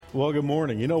Well, good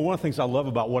morning. You know, one of the things I love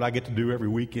about what I get to do every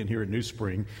weekend here at New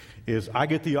Spring is I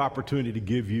get the opportunity to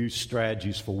give you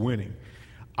strategies for winning.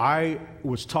 I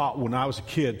was taught when I was a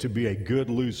kid to be a good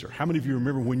loser. How many of you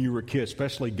remember when you were a kid,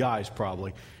 especially guys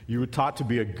probably, you were taught to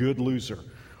be a good loser?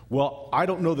 Well, I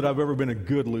don't know that I've ever been a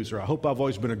good loser. I hope I've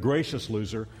always been a gracious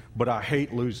loser, but I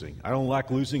hate losing. I don't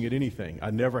like losing at anything.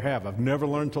 I never have. I've never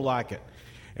learned to like it.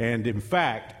 And in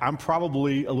fact, I'm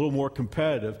probably a little more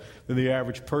competitive than the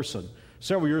average person.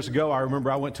 Several years ago, I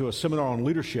remember I went to a seminar on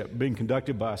leadership being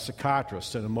conducted by a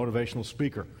psychiatrist and a motivational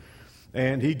speaker.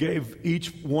 And he gave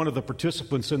each one of the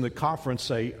participants in the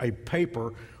conference a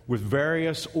paper with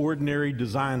various ordinary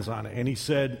designs on it. And he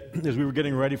said, as we were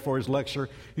getting ready for his lecture,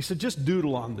 he said, just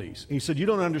doodle on these. He said, you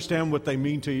don't understand what they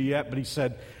mean to you yet, but he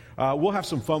said, we'll have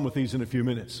some fun with these in a few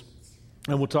minutes,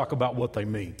 and we'll talk about what they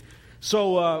mean.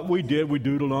 So we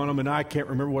doodled on them, and I can't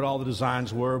remember what all the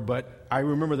designs were, but I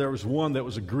remember there was one that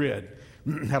was a grid.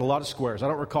 Had a lot of squares. I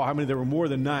don't recall how many. There were more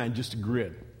than 9, just a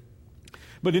grid.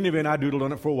 But in any event, I doodled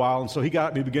on it for a while, and so he got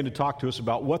up and began to talk to us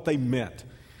about what they meant.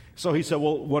 So he said,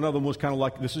 well, one of them was kind of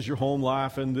like, this is your home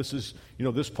life, and this is,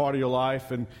 this part of your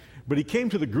life. But he came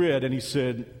to the grid, and he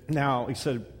said,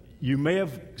 you may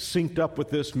have synced up with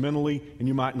this mentally, and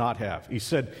you might not have. He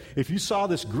said, if you saw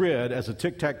this grid as a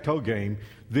tic-tac-toe game,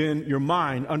 then your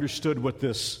mind understood what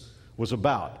this was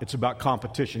about. It's about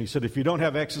competition. He said, if you don't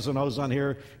have X's and O's on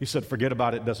here, he said, forget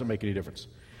about it. It doesn't make any difference.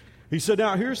 He said,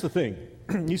 now, here's the thing.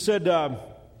 He said,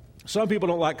 some people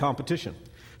don't like competition.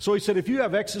 So he said, if you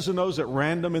have X's and O's at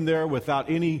random in there without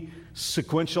any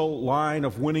sequential line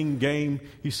of winning game,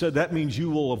 he said, that means you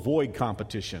will avoid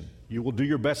competition. You will do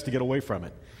your best to get away from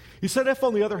it. He said, if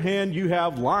on the other hand, you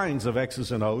have lines of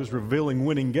X's and O's revealing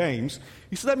winning games,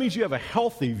 he said, that means you have a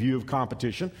healthy view of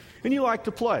competition and you like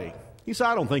to play. He said,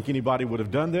 I don't think anybody would have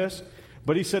done this.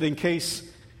 But he said, in case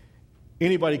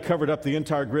anybody covered up the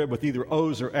entire grid with either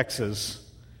O's or X's,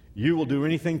 you will do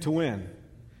anything to win.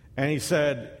 And he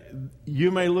said, you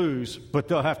may lose, but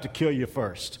they'll have to kill you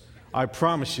first. I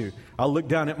promise you. I looked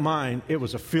down at mine. It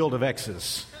was a field of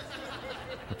X's.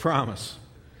 I promise.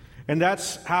 And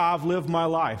that's how I've lived my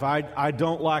life. I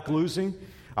don't like losing.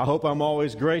 I hope I'm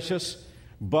always gracious.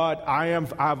 But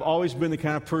I've always been the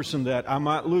kind of person that I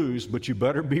might lose, but you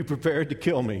better be prepared to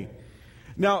kill me.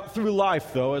 Now, through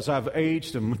life, though, as I've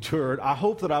aged and matured, I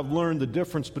hope that I've learned the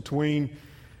difference between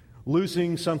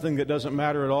losing something that doesn't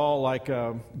matter at all, like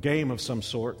a game of some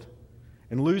sort,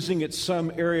 and losing at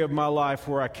some area of my life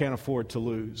where I can't afford to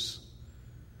lose.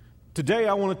 Today,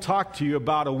 I want to talk to you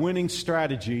about a winning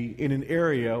strategy in an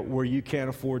area where you can't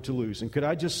afford to lose. And could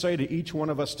I just say to each one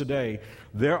of us today,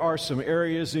 there are some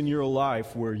areas in your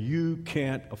life where you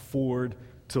can't afford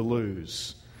to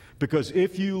lose. Because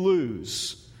if you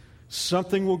lose,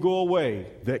 something will go away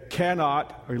that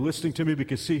cannot, are you listening to me?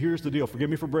 Because see, here's the deal. Forgive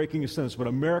me for breaking a sentence, but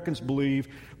Americans believe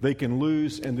they can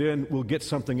lose and then we'll get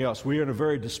something else. We are in a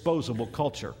very disposable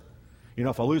culture.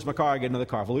 If I lose my car, I get another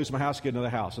car. If I lose my house, I get another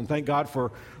house. And thank God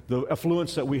for the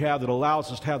affluence that we have that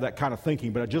allows us to have that kind of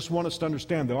thinking. But I just want us to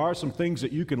understand there are some things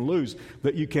that you can lose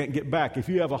that you can't get back. If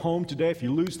you have a home today, if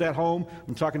you lose that home,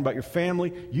 I'm talking about your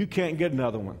family, you can't get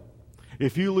another one.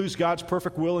 If you lose God's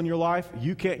perfect will in your life,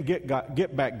 you can't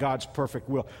get back God's perfect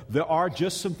will. There are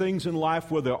just some things in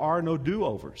life where there are no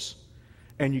do-overs,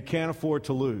 and you can't afford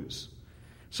to lose.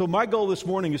 So my goal this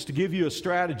morning is to give you a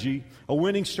strategy, a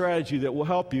winning strategy that will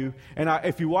help you. And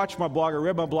if you watch my blog or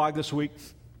read my blog this week,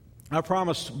 I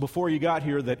promised before you got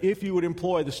here that if you would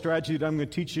employ the strategy that I'm going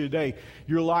to teach you today,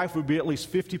 your life would be at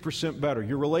least 50% better.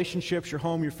 Your relationships, your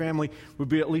home, your family would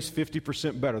be at least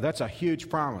 50% better. That's a huge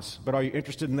promise. But are you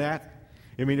interested in that?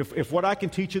 I mean, if what I can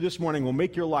teach you this morning will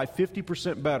make your life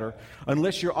 50% better,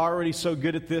 unless you're already so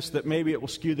good at this that maybe it will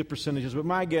skew the percentages. But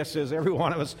my guess is every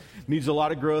one of us needs a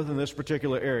lot of growth in this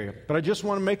particular area. But I just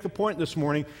want to make the point this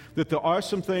morning that there are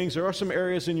some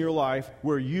areas in your life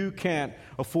where you can't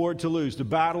afford to lose. The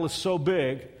battle is so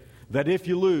big that if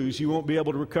you lose, you won't be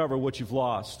able to recover what you've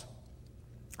lost.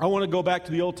 I want to go back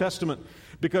to the Old Testament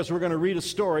because we're going to read a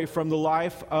story from the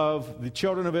life of the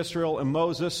children of Israel and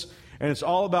Moses. And it's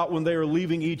all about when they were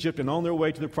leaving Egypt and on their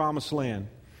way to the Promised Land.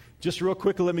 Just real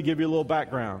quickly, let me give you a little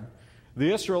background.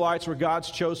 The Israelites were God's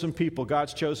chosen people,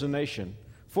 God's chosen nation.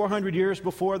 400 years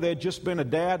before, they had just been a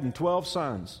dad and 12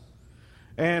 sons.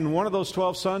 And one of those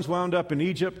 12 sons wound up in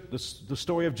Egypt, the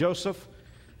story of Joseph.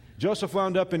 Joseph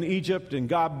wound up in Egypt, and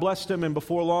God blessed him, and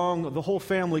before long, the whole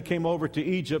family came over to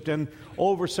Egypt, and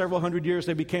over several hundred years,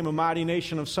 they became a mighty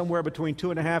nation of somewhere between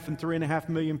 2.5 and 3.5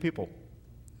 million people.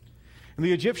 And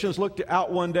the Egyptians looked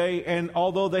out one day, and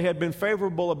although they had been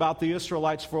favorable about the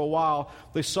Israelites for a while,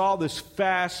 they saw this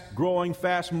fast-growing,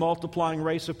 fast-multiplying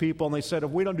race of people, and they said,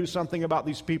 if we don't do something about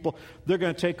these people, they're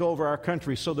going to take over our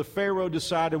country. So the Pharaoh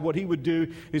decided what he would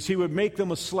do is he would make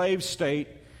them a slave state,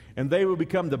 and they would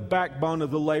become the backbone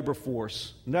of the labor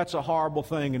force. And that's a horrible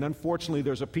thing, and unfortunately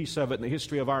there's a piece of it in the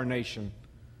history of our nation.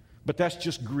 But that's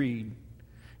just greed.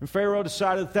 And Pharaoh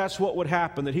decided that's what would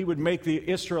happen, that he would make the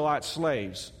Israelites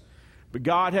slaves. But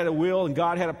God had a will and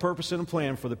God had a purpose and a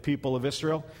plan for the people of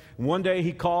Israel. And one day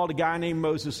he called a guy named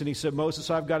Moses and he said, Moses,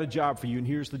 I've got a job for you, and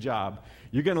here's the job.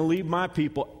 You're going to lead my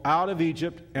people out of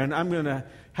Egypt, and I'm going to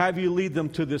have you lead them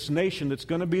to this nation that's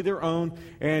going to be their own.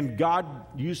 And God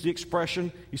used the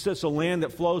expression, he says, a land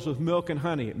that flows with milk and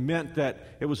honey. It meant that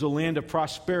it was a land of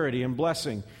prosperity and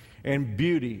blessing and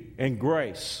beauty and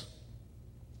grace.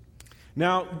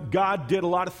 Now, God did a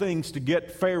lot of things to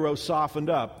get Pharaoh softened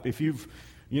up. If you've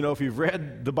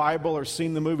read the Bible or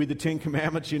seen the movie The Ten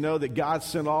Commandments, you know that God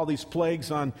sent all these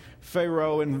plagues on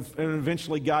Pharaoh, and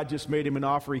eventually God just made him an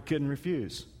offer he couldn't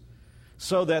refuse.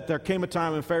 So that there came a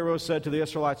time when Pharaoh said to the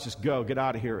Israelites, just go, get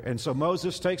out of here. And so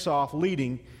Moses takes off,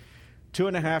 leading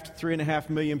 2.5 to 3.5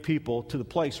 million people to the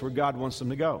place where God wants them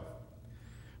to go.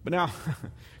 But now,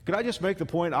 could I just make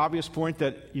the obvious point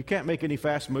that you can't make any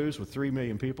fast moves with 3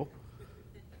 million people?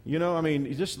 You know, I mean,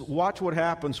 you just watch what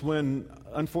happens when,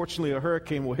 unfortunately, a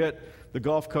hurricane will hit the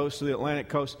Gulf Coast or the Atlantic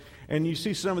coast, and you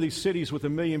see some of these cities with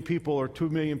 1 million people or 2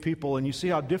 million people, and you see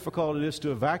how difficult it is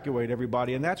to evacuate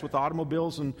everybody, and that's with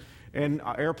automobiles and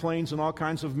airplanes and all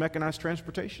kinds of mechanized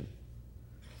transportation.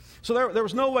 So there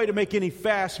was no way to make any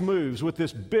fast moves with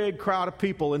this big crowd of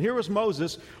people. And here was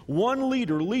Moses, one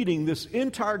leader leading this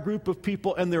entire group of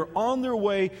people, and they're on their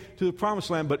way to the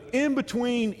Promised Land. But in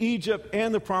between Egypt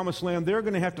and the Promised Land, they're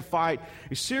going to have to fight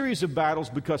a series of battles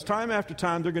because time after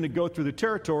time they're going to go through the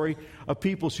territory of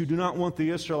peoples who do not want the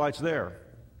Israelites there.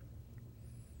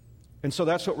 And so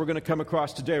that's what we're going to come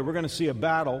across today. We're going to see a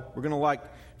battle. We're going to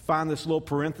find this little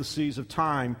parentheses of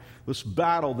time, this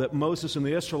battle that Moses and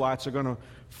the Israelites are going to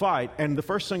fight. And the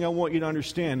first thing I want you to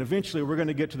understand, eventually we're going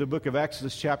to get to the book of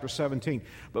Exodus chapter 17.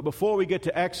 But before we get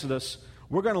to Exodus,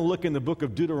 we're going to look in the book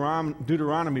of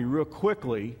Deuteronomy real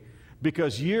quickly,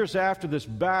 because years after this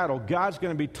battle, God's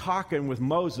going to be talking with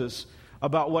Moses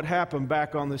about what happened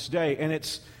back on this day. And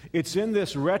it's in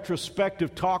this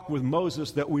retrospective talk with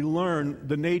Moses that we learn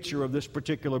the nature of this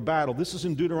particular battle. This is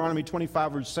in Deuteronomy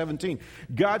 25, verse 17.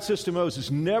 God says to Moses,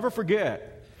 never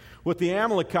forget what the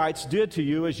Amalekites did to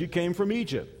you as you came from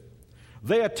Egypt.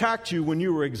 They attacked you when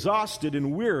you were exhausted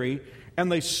and weary,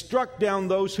 and they struck down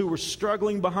those who were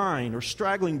struggling behind or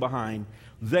straggling behind.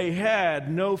 They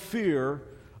had no fear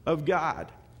of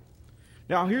God.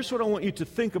 Now, here's what I want you to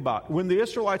think about. When the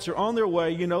Israelites are on their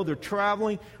way, they're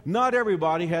traveling. Not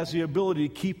everybody has the ability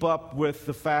to keep up with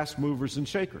the fast movers and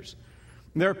shakers.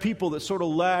 There are people that sort of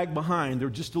lag behind. They're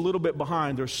just a little bit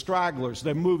behind. They're stragglers.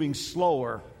 They're moving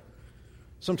slower.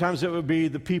 Sometimes it would be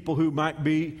the people who might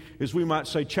be, as we might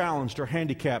say, challenged or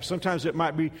handicapped. Sometimes it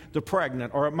might be the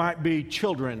pregnant, or it might be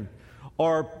children,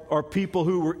 or people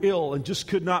who were ill and just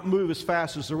could not move as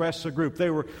fast as the rest of the group.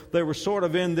 They were sort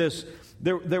of in this.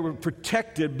 They were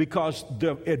protected because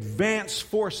the advanced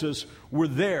forces were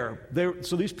there.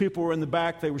 So these people were in the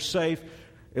back. They were safe,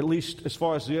 at least as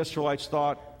far as the Israelites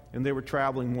thought, and they were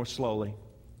traveling more slowly.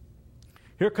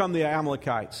 Here come the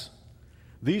Amalekites.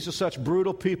 These are such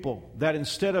brutal people that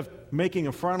instead of making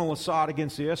a frontal assault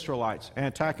against the Israelites and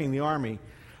attacking the army,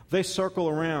 they circle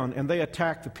around and they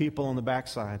attack the people on the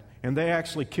backside. And they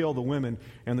actually kill the women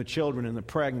and the children and the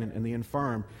pregnant and the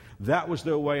infirm. That was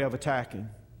their way of attacking.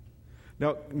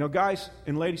 Now, guys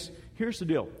and ladies, here's the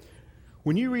deal.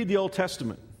 When you read the Old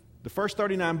Testament, the first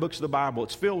 39 books of the Bible,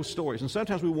 it's filled with stories. And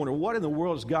sometimes we wonder, what in the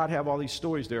world does God have all these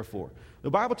stories there for? The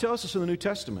Bible tells us in the New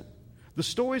Testament, the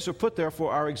stories are put there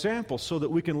for our example so that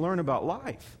we can learn about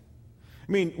life.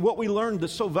 I mean, what we learned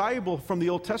that's so valuable from the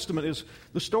Old Testament is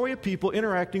the story of people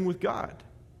interacting with God.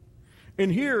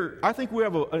 And here, I think we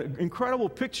have an incredible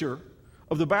picture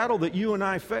of the battle that you and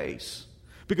I face.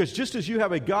 Because just as you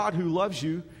have a God who loves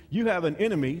you, you have an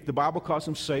enemy. The Bible calls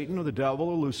him Satan or the devil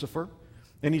or Lucifer.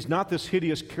 And he's not this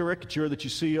hideous caricature that you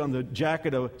see on the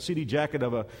CD jacket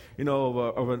of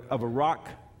a rock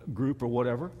group or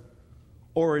whatever,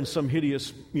 or in some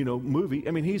hideous movie.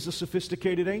 I mean, he's a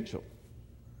sophisticated angel.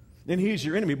 And he's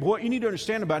your enemy. But what you need to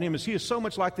understand about him is he is so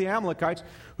much like the Amalekites,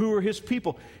 who are his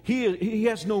people. He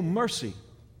has no mercy.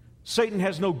 Satan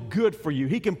has no good for you.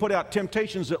 He can put out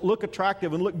temptations that look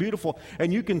attractive and look beautiful,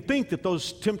 and you can think that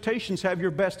those temptations have your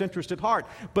best interest at heart,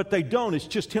 but they don't. It's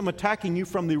just him attacking you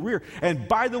from the rear. And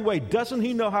by the way, doesn't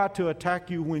he know how to attack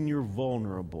you when you're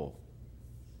vulnerable?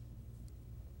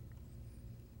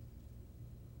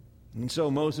 And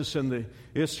so Moses and the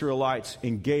Israelites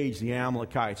engaged the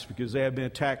Amalekites because they had been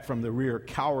attacked from the rear,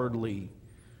 cowardly,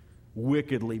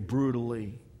 wickedly,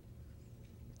 brutally.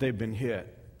 They've been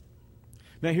hit.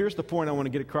 Now here's the point I want to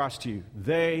get across to you.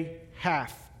 They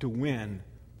have to win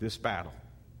this battle.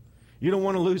 You don't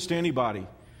want to lose to anybody,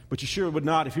 but you sure would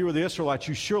not. If you were the Israelites,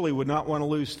 you surely would not want to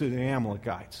lose to the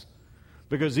Amalekites.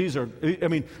 Because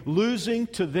losing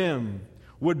to them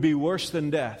would be worse than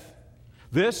death.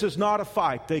 This is not a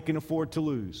fight they can afford to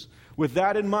lose. With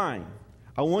that in mind,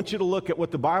 I want you to look at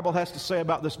what the Bible has to say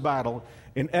about this battle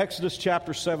in Exodus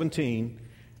chapter 17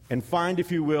 and find,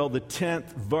 if you will, the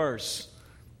 10th verse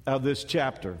of this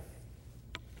chapter.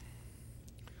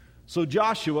 So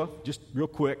Joshua, just real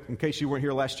quick, in case you weren't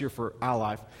here last year for Our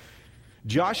Life,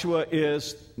 Joshua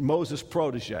is Moses'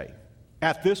 protege.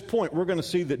 At this point, we're going to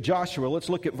see that Joshua, let's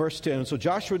look at verse 10. So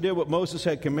Joshua did what Moses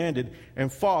had commanded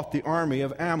and fought the army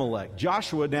of Amalek.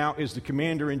 Joshua now is the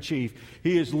commander-in-chief.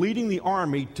 He is leading the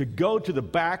army to go to the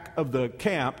back of the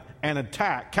camp and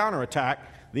counterattack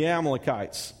the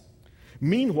Amalekites.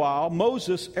 Meanwhile,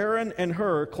 Moses, Aaron, and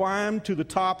Hur climbed to the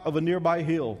top of a nearby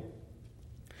hill.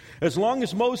 As long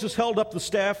as Moses held up the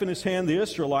staff in his hand, the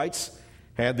Israelites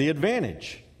had the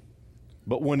advantage.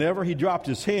 But whenever he dropped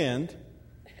his hand,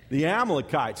 the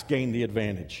Amalekites gained the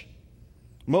advantage.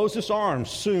 Moses'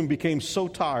 arms soon became so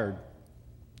tired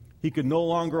he could no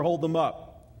longer hold them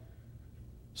up.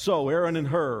 So Aaron and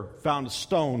Hur found a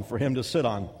stone for him to sit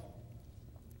on.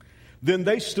 Then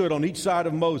they stood on each side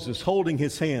of Moses, holding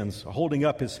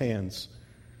up his hands.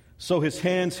 So his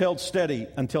hands held steady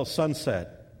until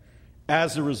sunset.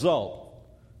 As a result,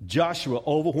 Joshua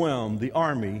overwhelmed the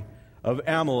army of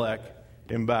Amalek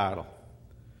in battle.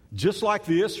 Just like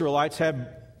the Israelites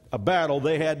had a battle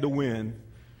they had to win,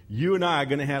 you and I are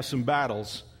going to have some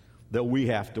battles that we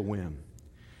have to win.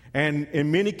 And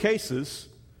in many cases,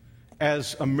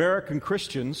 as American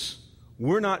Christians,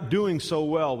 we're not doing so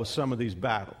well with some of these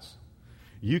battles.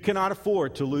 You cannot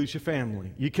afford to lose your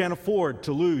family. You can't afford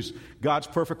to lose God's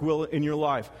perfect will in your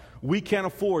life. We can't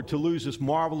afford to lose this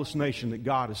marvelous nation that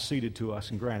God has ceded to us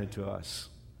and granted to us.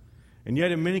 And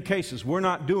yet in many cases, we're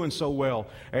not doing so well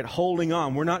at holding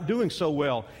on. We're not doing so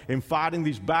well in fighting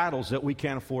these battles that we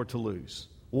can't afford to lose.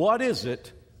 What is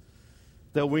it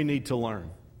that we need to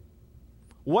learn?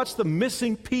 What's the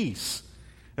missing piece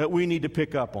that we need to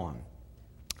pick up on?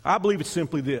 I believe it's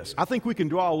simply this. I think we can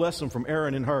draw a lesson from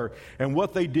Aaron and Hur and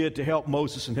what they did to help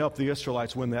Moses and help the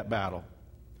Israelites win that battle.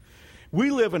 We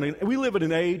live in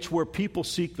an age where people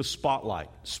seek the spotlight.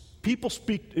 People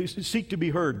seek to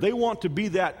be heard. They want to be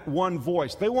that one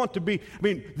voice. They want to be,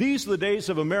 these are the days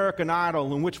of American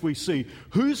Idol in which we see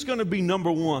who's going to be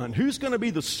number one, who's going to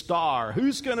be the star,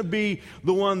 who's going to be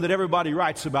the one that everybody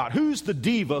writes about, who's the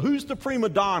diva, who's the prima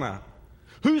donna,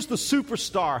 who's the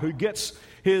superstar who gets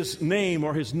his name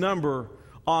or his number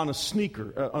on a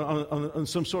sneaker, on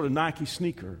some sort of Nike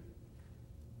sneaker.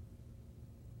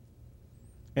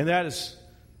 And that has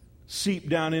seeped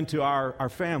down into our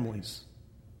families.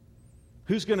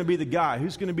 Who's going to be the guy?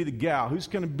 Who's going to be the gal? Who's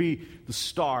going to be the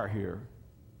star here?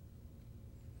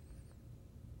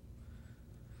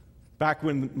 Back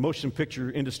when the motion picture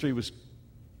industry was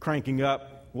cranking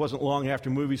up, it wasn't long after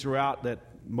movies were out that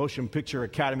Motion Picture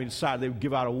Academy decided they would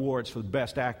give out awards for the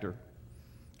best actor.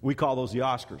 We call those the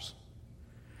Oscars.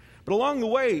 But along the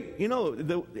way,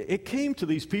 it came to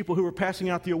these people who were passing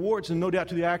out the awards, and no doubt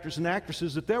to the actors and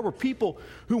actresses, that there were people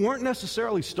who weren't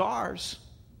necessarily stars,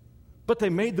 but they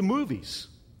made the movies.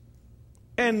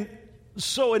 And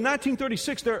so in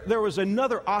 1936, there was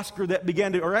another Oscar that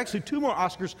began to, or actually two more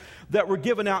Oscars that were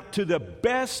given out to the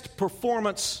best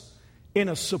performance in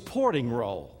a supporting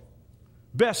role.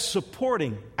 Best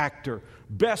supporting actor,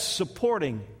 best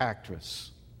supporting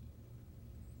actress.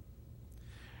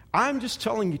 I'm just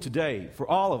telling you today, for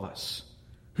all of us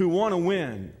who want to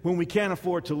win when we can't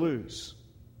afford to lose,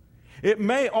 it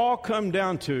may all come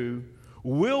down to,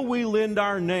 will we lend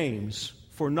our names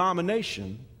for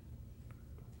nomination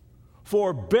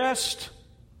for best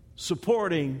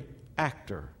supporting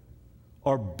actor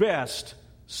or best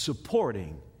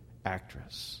supporting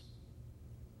actress?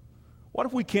 What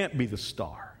if we can't be the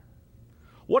star?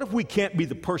 What if we can't be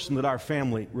the person that our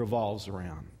family revolves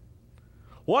around?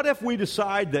 What if we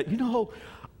decide that,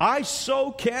 I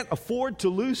so can't afford to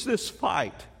lose this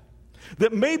fight,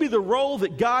 that maybe the role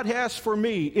that God has for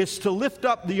me is to lift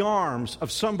up the arms of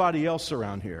somebody else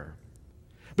around here?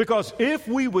 Because if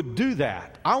we would do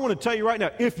that, I want to tell you right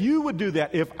now, if you would do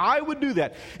that, if I would do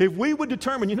that, if we would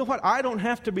determine, you know what, I don't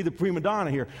have to be the prima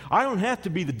donna here. I don't have to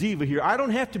be the diva here. I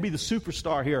don't have to be the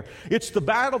superstar here. It's the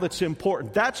battle that's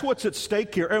important. That's what's at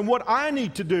stake here. And what I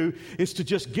need to do is to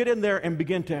just get in there and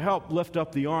begin to help lift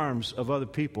up the arms of other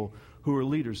people who are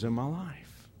leaders in my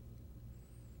life.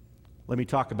 Let me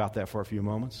talk about that for a few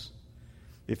moments.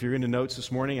 If you're in the notes this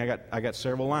morning, I got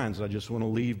several lines I just want to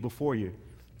leave before you.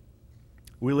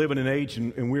 We live in an age,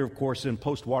 and we're, of course, in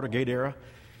post-Watergate era.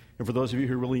 And for those of you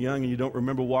who are really young and you don't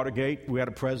remember Watergate, we had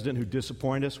a president who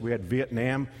disappointed us. We had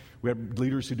Vietnam. We had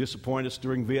leaders who disappointed us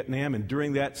during Vietnam. And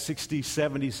during that 60s,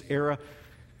 70s era,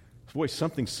 boy,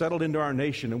 something settled into our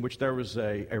nation in which there was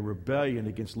a rebellion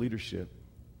against leadership,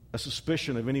 a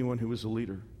suspicion of anyone who was a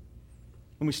leader.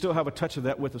 And we still have a touch of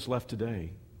that with us left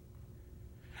today.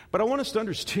 But I want us to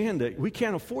understand that we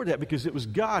can't afford that because it was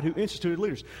God who instituted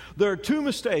leaders. There are two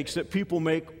mistakes that people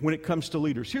make when it comes to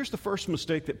leaders. Here's the first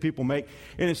mistake that people make,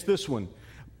 and it's this one.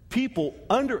 People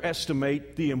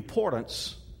underestimate the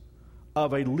importance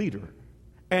of a leader.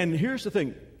 And here's the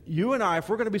thing. You and I, if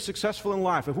we're going to be successful in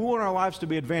life, if we want our lives to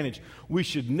be advantaged, we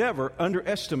should never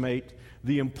underestimate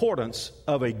the importance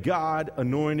of a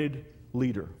God-anointed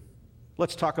leader.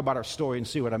 Let's talk about our story and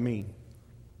see what I mean.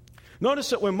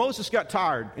 Notice that when Moses got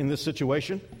tired in this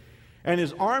situation and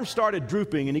his arms started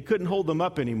drooping and he couldn't hold them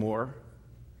up anymore,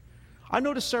 I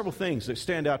noticed several things that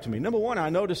stand out to me. Number one, I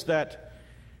noticed that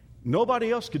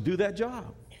nobody else could do that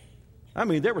job. I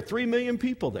mean, there were 3 million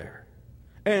people there.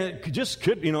 And it just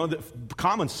could, the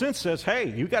common sense says, hey,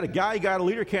 you got a guy, you got a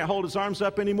leader, can't hold his arms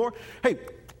up anymore. Hey,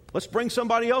 let's bring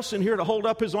somebody else in here to hold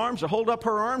up his arms or hold up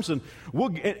her arms.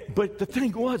 But the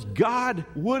thing was, God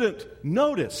wouldn't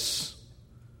notice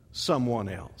someone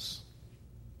else.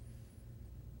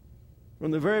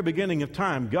 From the very beginning of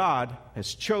time, God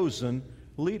has chosen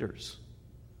leaders.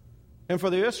 And for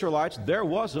the Israelites, there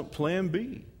wasn't plan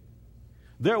B.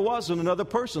 There wasn't another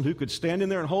person who could stand in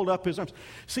there and hold up his arms.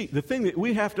 See, the thing that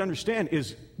we have to understand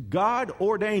is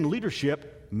God-ordained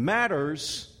leadership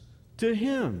matters to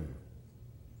Him.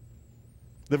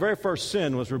 The very first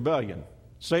sin was rebellion.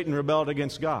 Satan rebelled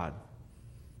against God.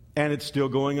 And it's still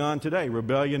going on today,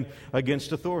 rebellion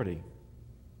against authority.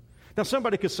 Now,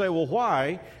 somebody could say, well,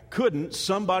 why couldn't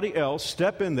somebody else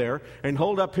step in there and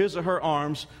hold up his or her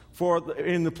arms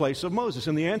in the place of Moses?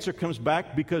 And the answer comes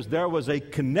back because there was a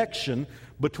connection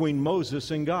between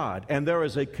Moses and God. And there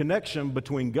is a connection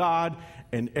between God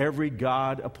and every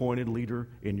God-appointed leader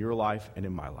in your life and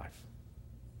in my life.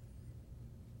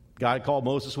 God called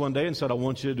Moses one day and said, I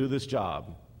want you to do this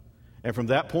job. And from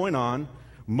that point on,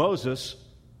 Moses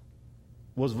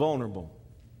was vulnerable.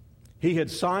 He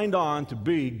had signed on to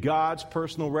be God's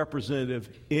personal representative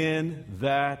in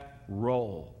that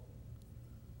role.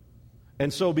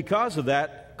 And so because of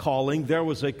that calling, there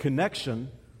was a connection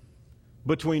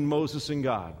between Moses and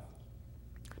God.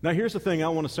 Now here's the thing I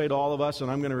want to say to all of us, and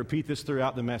I'm going to repeat this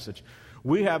throughout the message.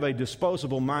 We have a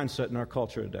disposable mindset in our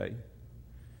culture today.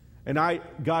 And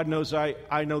God knows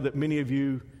I know that many of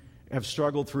you have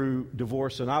struggled through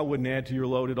divorce, and I wouldn't add to your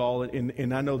load at all.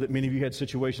 And I know that many of you had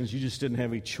situations you just didn't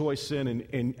have a choice in,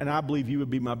 and I believe you would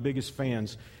be my biggest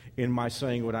fans in my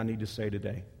saying what I need to say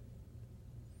today.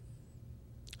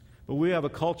 But we have a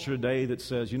culture today that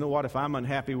says, you know what, if I'm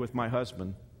unhappy with my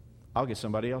husband, I'll get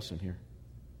somebody else in here.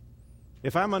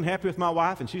 If I'm unhappy with my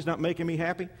wife and she's not making me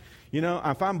happy,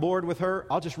 if I'm bored with her,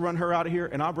 I'll just run her out of here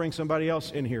and I'll bring somebody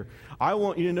else in here. I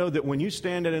want you to know that when you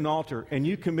stand at an altar and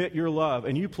you commit your love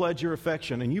and you pledge your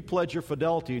affection and you pledge your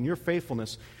fidelity and your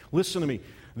faithfulness, listen to me.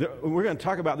 We're going to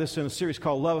talk about this in a series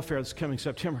called Love Affair that's coming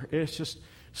September. It's just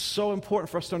so important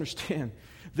for us to understand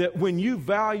that when you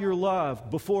vow your love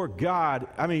before God,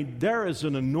 there is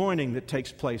an anointing that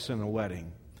takes place in a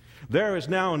wedding. There is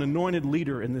now an anointed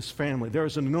leader in this family. There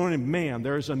is an anointed man.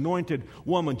 There is an anointed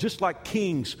woman, just like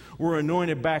kings were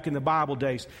anointed back in the Bible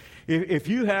days. If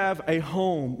you have a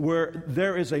home where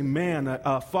there is a man,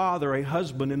 a father, a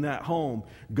husband in that home,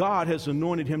 God has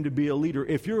anointed him to be a leader.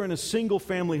 If you're in a single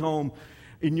family home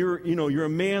and you're a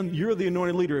man, you're the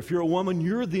anointed leader. If you're a woman,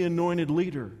 you're the anointed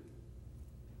leader.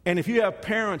 And if you have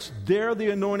parents, they're the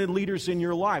anointed leaders in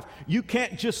your life. You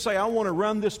can't just say, I want to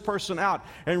run this person out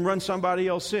and run somebody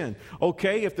else in.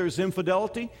 Okay, if there's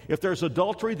infidelity, if there's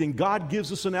adultery, then God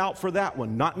gives us an out for that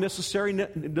one. Not necessary,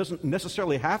 it doesn't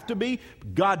necessarily have to be.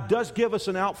 God does give us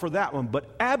an out for that one.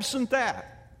 But absent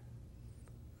that,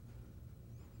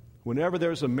 whenever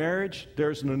there's a marriage,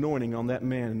 there's an anointing on that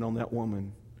man and on that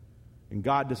woman. And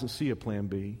God doesn't see a plan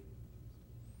B.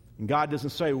 And God doesn't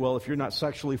say, well, if you're not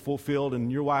sexually fulfilled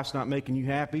and your wife's not making you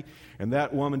happy, and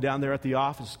that woman down there at the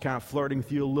office is kind of flirting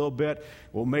with you a little bit,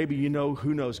 well, maybe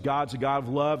who knows, God's a God of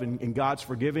love and God's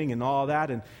forgiving and all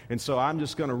that, and so I'm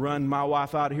just going to run my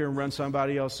wife out of here and run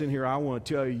somebody else in here. I want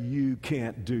to tell you, you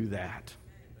can't do that.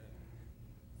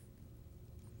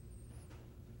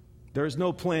 There's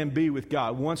no plan B with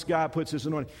God. Once God puts His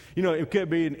anointing, it could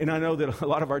be, and I know that a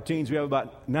lot of our teens, we have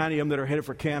about 90 of them that are headed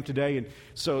for camp today, and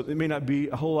so there may not be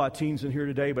a whole lot of teens in here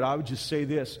today, but I would just say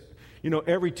this.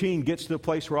 Every teen gets to the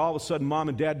place where all of a sudden mom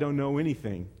and dad don't know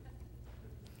anything.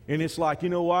 And it's like, you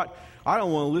know what? I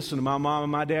don't want to listen to my mom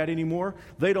and my dad anymore.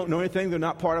 They don't know anything. They're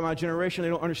not part of my generation. They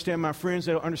don't understand my friends.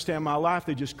 They don't understand my life.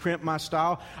 They just crimp my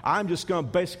style. I'm just going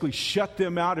to basically shut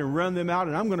them out and run them out,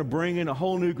 and I'm going to bring in a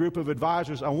whole new group of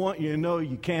advisors. I want you to know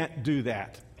you can't do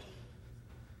that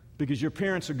because your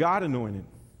parents are God anointed.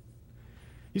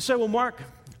 You say, well, Mark,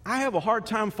 I have a hard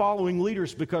time following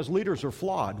leaders because leaders are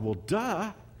flawed. Well,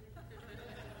 duh.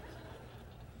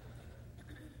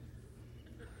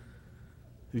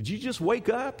 Did you just wake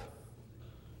up?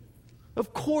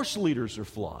 Of course leaders are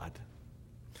flawed.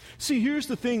 See, here's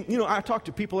the thing. I talk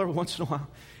to people every once in a while,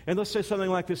 and they'll say something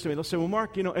like this to me. They'll say, well,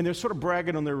 Mark, and they're sort of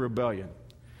bragging on their rebellion.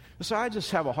 They say, I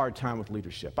just have a hard time with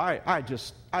leadership. I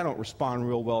don't respond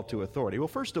real well to authority. Well,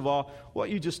 first of all, what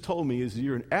you just told me is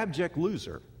you're an abject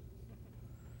loser.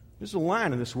 There's a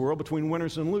line in this world between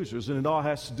winners and losers, and it all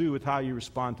has to do with how you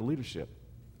respond to leadership.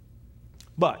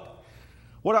 But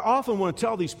what I often want to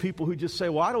tell these people who just say,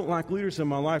 well, I don't like leaders in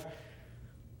my life,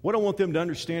 what I want them to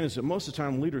understand is that most of the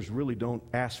time leaders really don't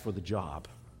ask for the job.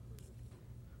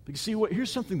 Because see,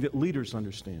 here's something that leaders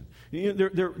understand.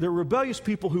 They're rebellious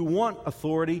people who want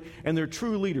authority, and they're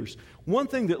true leaders. One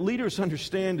thing that leaders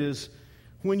understand is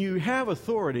when you have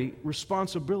authority,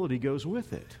 responsibility goes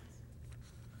with it.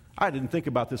 I didn't think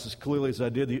about this as clearly as I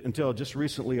did until just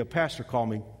recently a pastor called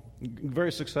me, a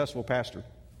very successful pastor,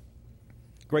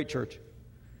 great church.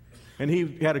 And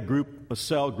he had a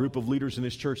cell group of leaders in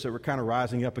his church that were kind of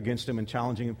rising up against him and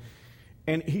challenging him.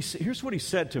 And here's what he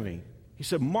said to me. He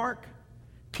said, Mark,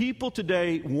 people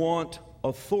today want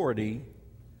authority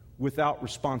without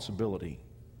responsibility.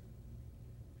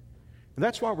 And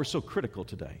that's why we're so critical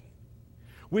today.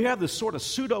 We have this sort of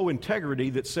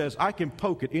pseudo-integrity that says, I can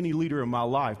poke at any leader in my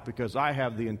life because I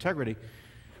have the integrity.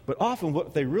 But often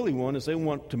what they really want is they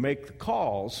want to make the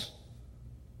calls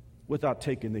without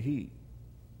taking the heat.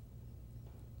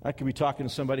 I could be talking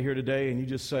to somebody here today and you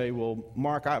just say, well,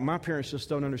 Mark, my parents just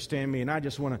don't understand me and I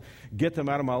just want to get them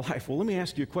out of my life. Well, let me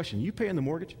ask you a question. Are you paying the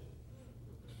mortgage?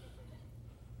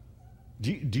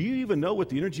 Do you even know what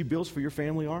the energy bills for your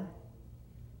family are?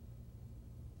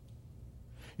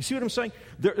 You see what I'm saying?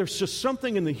 There's just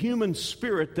something in the human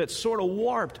spirit that's sort of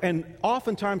warped. And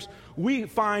oftentimes we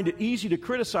find it easy to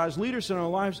criticize leaders in our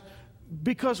lives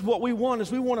because what we want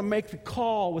is we want to make the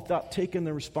call without taking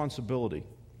the responsibility.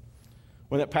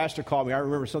 When that pastor called me, I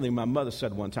remember something my mother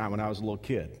said one time when I was a little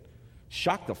kid.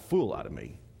 Shocked the fool out of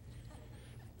me.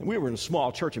 And we were in a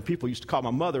small church, and people used to call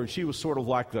my mother, and she was sort of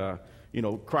like the,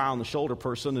 cry on the shoulder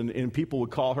person, and people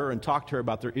would call her and talk to her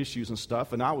about their issues and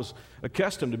stuff. And I was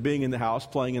accustomed to being in the house,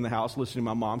 playing in the house, listening to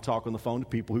my mom talk on the phone to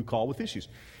people who call with issues.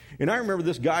 And I remember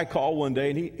this guy called one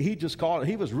day, and he just called, and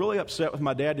he was really upset with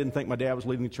my dad, didn't think my dad was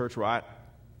leading the church right.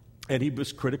 And he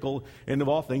was critical, and of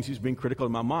all things, he was being critical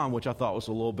of my mom, which I thought was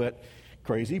a little bit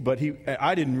crazy, but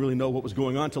I didn't really know what was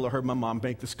going on until I heard my mom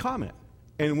make this comment.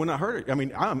 And when I heard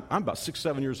it, I'm about 6,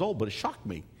 7 years old, but it shocked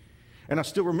me. And I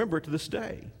still remember it to this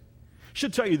day.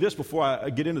 Should tell you this before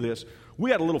I get into this. We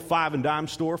had a little 5 and dime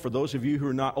store. For those of you who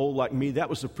are not old like me, that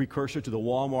was the precursor to the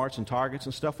Walmarts and Targets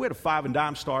and stuff. We had a 5 and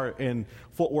dime store in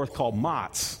Fort Worth called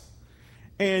Mott's.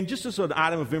 And just as an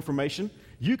item of information,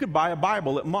 you could buy a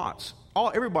Bible at Mott's.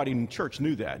 Everybody in church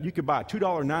knew that. You could buy a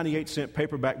 $2.98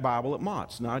 paperback Bible at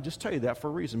Mott's. Now, I just tell you that for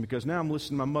a reason, because now I'm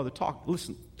listening to my mother talking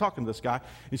to this guy,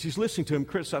 and she's listening to him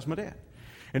criticize my dad.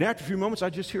 And after a few moments, I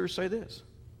just hear her say this.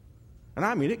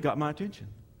 And it got my attention.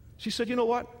 She said, you know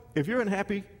what? If you're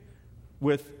unhappy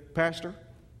with Pastor,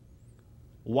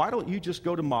 why don't you just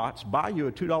go to Mott's, buy you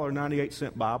a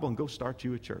 $2.98 Bible, and go start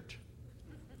you a church?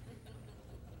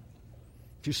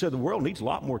 She said, the world needs a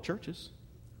lot more churches.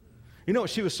 You know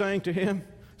what she was saying to him?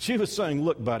 She was saying,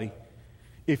 look, buddy,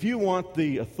 if you want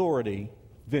the authority,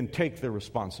 then take the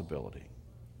responsibility.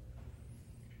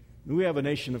 We have a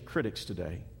nation of critics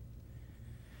today.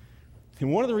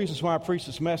 And one of the reasons why I preach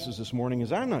this message this morning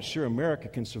is I'm not sure America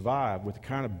can survive with the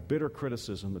kind of bitter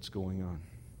criticism that's going on.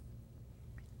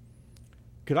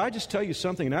 Could I just tell you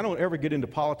something? And I don't ever get into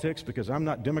politics because I'm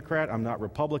not Democrat, I'm not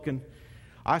Republican.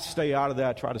 I stay out of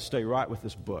that, try to stay right with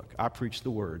this book. I preach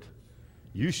the word.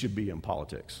 You should be in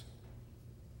politics.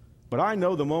 But I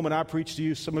know the moment I preach to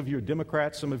you, some of you are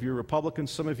Democrats, some of you are Republicans,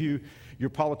 some of you, your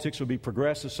politics will be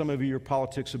progressive, some of you, your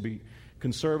politics will be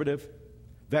conservative.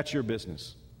 That's your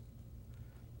business.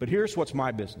 But here's what's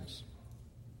my business.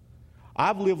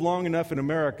 I've lived long enough in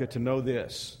America to know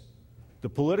this. The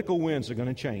political winds are going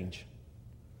to change.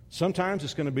 Sometimes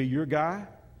it's going to be your guy.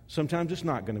 Sometimes it's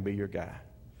not going to be your guy.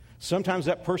 Sometimes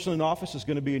that person in office is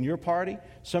going to be in your party.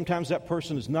 Sometimes that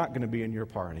person is not going to be in your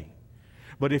party.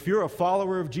 But if you're a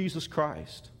follower of Jesus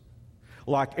Christ,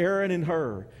 like Aaron and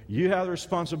Hur, you have the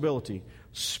responsibility,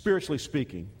 spiritually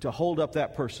speaking, to hold up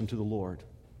that person to the Lord.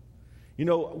 You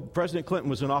know, President Clinton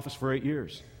was in office for 8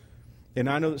 years. And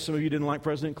I know that some of you didn't like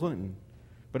President Clinton.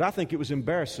 But I think it was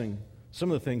embarrassing, some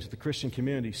of the things that the Christian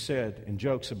community said and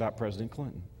jokes about President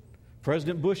Clinton.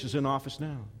 President Bush is in office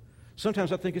now.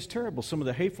 Sometimes I think it's terrible, some of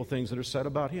the hateful things that are said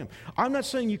about him. I'm not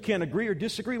saying you can't agree or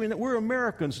disagree. I mean, we're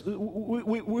Americans.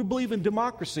 We believe in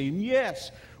democracy. And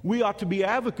yes, we ought to be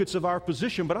advocates of our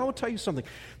position. But I will tell you something.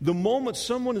 The moment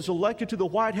someone is elected to the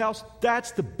White House,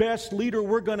 that's the best leader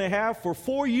we're going to have for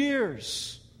 4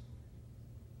 years.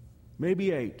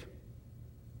 Maybe 8.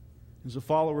 As a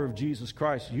follower of Jesus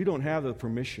Christ, you don't have the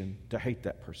permission to hate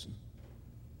that person.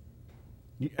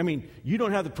 You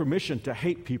don't have the permission to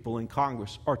hate people in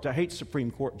Congress or to hate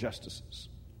Supreme Court justices.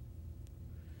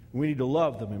 We need to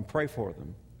love them and pray for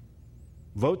them.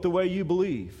 Vote the way you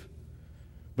believe.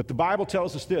 But the Bible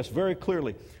tells us this very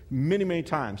clearly, many, many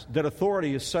times, that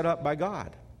authority is set up by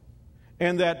God.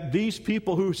 And that these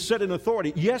people who sit in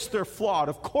authority, yes, they're flawed.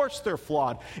 Of course they're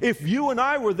flawed. If you and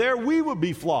I were there, we would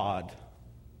be flawed.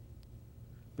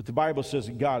 But the Bible says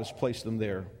that God has placed them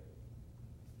there.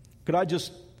 Could I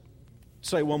just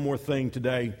say one more thing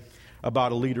today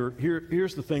about a leader?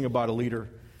 Here's the thing about a leader.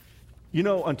 You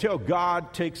know, until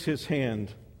God takes his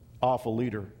hand off a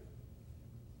leader,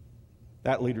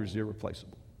 that leader is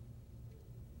irreplaceable.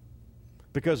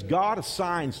 Because God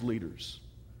assigns leaders.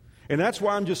 And that's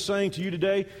why I'm just saying to you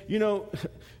today, you know,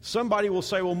 somebody will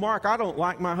say, well, Mark, I don't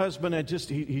like my husband.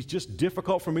 He's just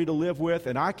difficult for me to live with,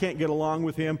 and I can't get along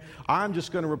with him. I'm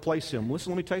just going to replace him.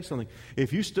 Listen, let me tell you something.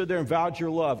 If you stood there and vowed your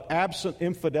love, absent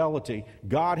infidelity,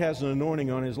 God has an anointing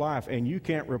on his life, and you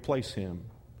can't replace him.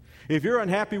 If you're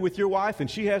unhappy with your wife and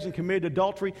she hasn't committed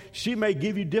adultery, she may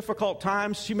give you difficult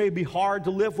times. She may be hard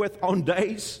to live with on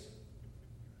days.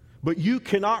 But you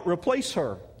cannot replace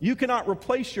her. You cannot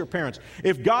replace your parents.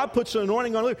 If God puts an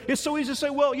anointing on a leader, it's so easy to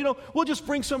say, well, you know, we'll just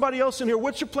bring somebody else in here.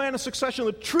 What's your plan of succession?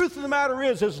 The truth of the matter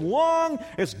is, as long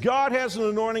as God has an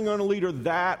anointing on a leader,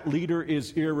 that leader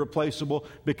is irreplaceable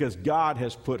because God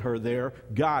has put her there.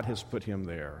 God has put him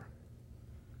there.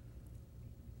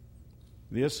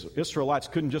 The Israelites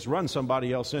couldn't just run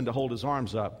somebody else in to hold his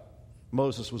arms up.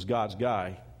 Moses was God's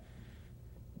guy.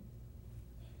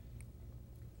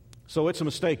 So it's a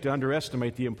mistake to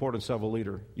underestimate the importance of a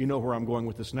leader. You know where I'm going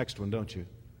with this next one, don't you?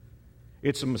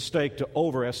 It's a mistake to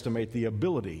overestimate the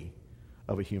ability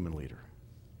of a human leader.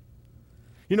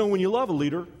 You know, when you love a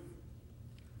leader,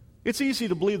 it's easy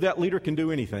to believe that leader can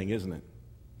do anything, isn't it?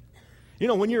 You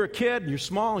know, when you're a kid and you're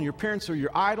small and your parents are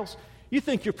your idols, you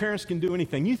think your parents can do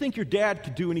anything. You think your dad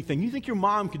could do anything. You think your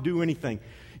mom could do anything.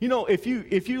 You know, if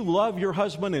you love your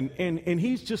husband and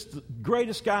he's just the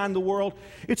greatest guy in the world,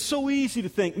 it's so easy to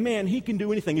think, man, he can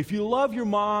do anything. If you love your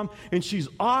mom and she's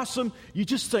awesome, you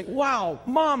just think, wow,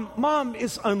 mom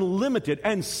is unlimited.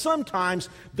 And sometimes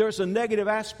there's a negative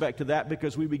aspect to that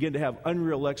because we begin to have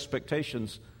unreal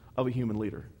expectations of a human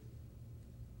leader.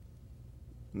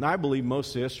 And I believe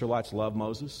most of the Israelites loved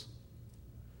Moses.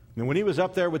 And when he was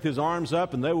up there with his arms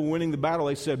up and they were winning the battle,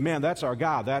 they said, man, that's our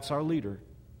guy, that's our leader.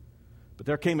 But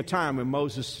there came a time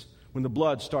when the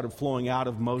blood started flowing out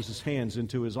of Moses' hands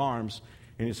into his arms,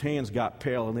 and his hands got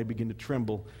pale and they began to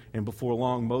tremble. And before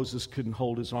long, Moses couldn't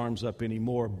hold his arms up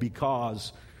anymore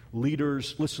because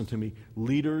leaders, listen to me,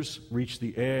 leaders reach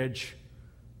the edge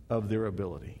of their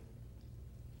ability.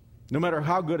 No matter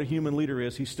how good a human leader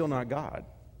is, he's still not God.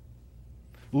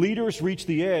 Leaders reach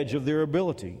the edge of their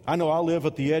ability. I know I live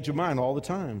at the edge of mine all the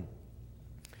time.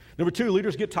 Number 2,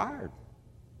 leaders get tired.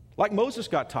 Like Moses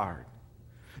got tired.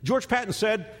 General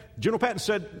Patton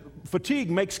said,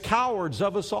 fatigue makes cowards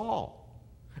of us all.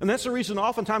 And that's the reason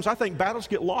oftentimes I think battles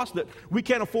get lost, that we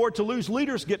can't afford to lose.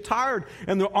 Leaders get tired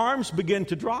and their arms begin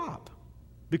to drop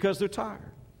because they're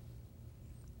tired.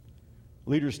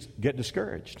 Leaders get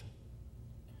discouraged.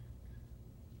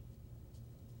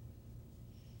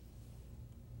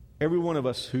 Every one of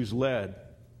us who's led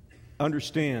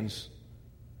understands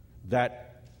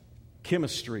that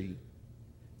chemistry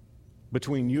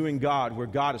between you and God, where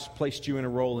God has placed you in a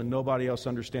role and nobody else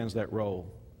understands that role.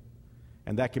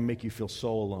 And that can make you feel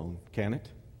so alone, can it?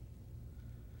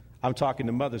 I'm talking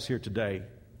to mothers here today,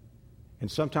 and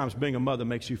sometimes being a mother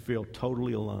makes you feel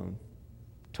totally alone,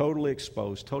 totally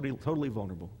exposed, totally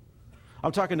vulnerable.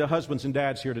 I'm talking to husbands and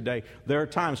dads here today. There are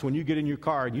times when you get in your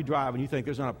car and you drive and you think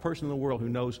there's not a person in the world who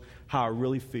knows how I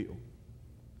really feel,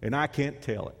 and I can't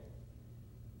tell it.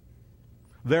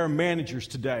 There are managers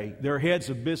today. There are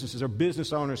heads of businesses. There are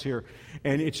business owners here.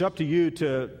 And it's up to you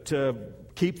to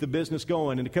keep the business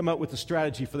going and to come up with a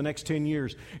strategy for the next 10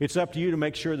 years. It's up to you to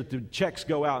make sure that the checks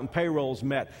go out and payroll's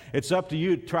met. It's up to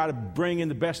you to try to bring in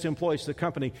the best employees to the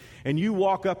company. And you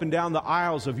walk up and down the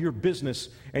aisles of your business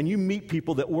and you meet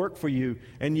people that work for you.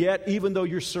 And yet, even though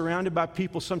you're surrounded by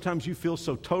people, sometimes you feel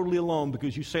so totally alone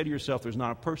because you say to yourself, there's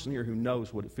not a person here who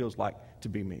knows what it feels like to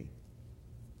be me.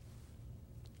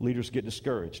 Leaders get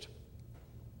discouraged.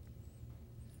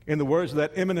 In the words of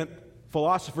that eminent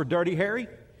philosopher, Dirty Harry,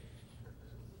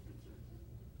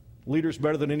 leaders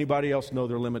better than anybody else know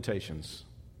their limitations.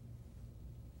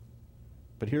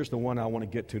 But here's the one I want to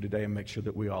get to today and make sure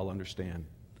that we all understand.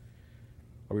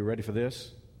 Are we ready for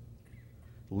this?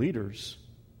 Leaders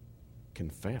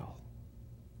can fail.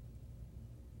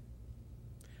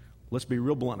 Let's be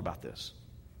real blunt about this.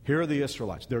 Here are the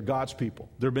Israelites. They're God's people.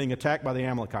 They're being attacked by the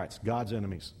Amalekites, God's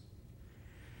enemies.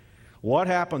 What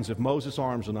happens if Moses'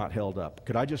 arms are not held up?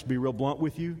 Could I just be real blunt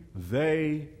with you?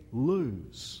 They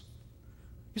lose.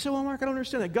 You say, well, Mark, I don't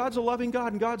understand that. God's a loving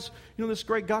God, and God's, this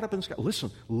great God up in the sky.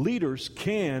 Listen, leaders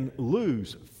can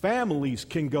lose. Families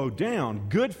can go down.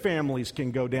 Good families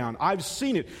can go down. I've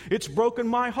seen it. It's broken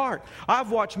my heart.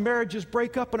 I've watched marriages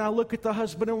break up, and I look at the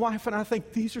husband and wife, and I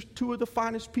think, these are two of the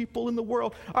finest people in the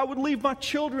world. I would leave my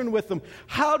children with them.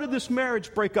 How did this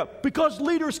marriage break up? Because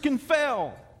leaders can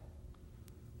fail.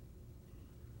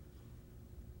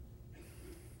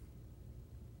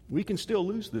 We can still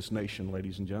lose this nation,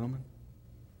 ladies and gentlemen.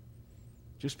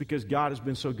 Just because God has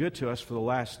been so good to us for the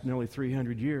last nearly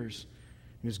 300 years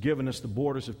and has given us the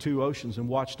borders of 2 oceans and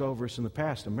watched over us in the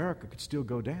past, America could still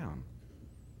go down.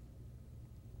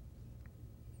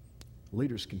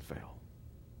 Leaders can fail.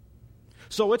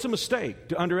 So it's a mistake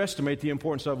to underestimate the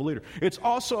importance of a leader. It's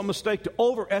also a mistake to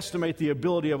overestimate the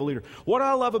ability of a leader. What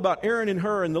I love about Aaron and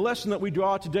Hur, and the lesson that we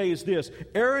draw today is this: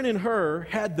 Aaron and Hur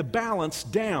had the balance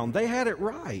down. They had it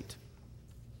right.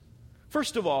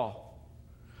 First of all,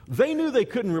 they knew they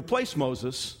couldn't replace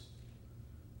Moses,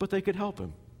 but they could help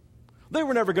him. They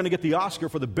were never going to get the Oscar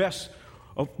for the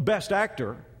best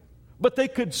actor, but they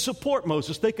could support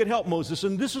Moses. They could help Moses.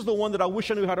 And this is the one that I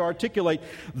wish I knew how to articulate.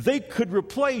 They could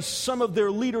replace some of their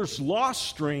leaders' lost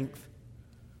strength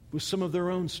with some of their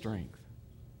own strength.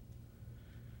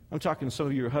 I'm talking to some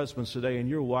of your husbands today, and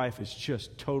your wife is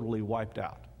just totally wiped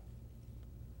out.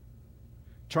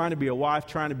 Trying to be a wife,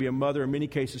 trying to be a mother, in many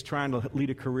cases trying to lead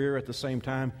a career at the same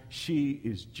time, she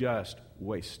is just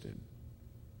wasted.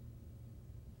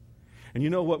 And you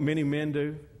know what many men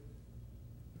do?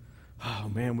 Oh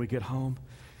man, we get home.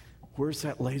 Where's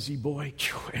that lazy boy?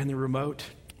 And the remote.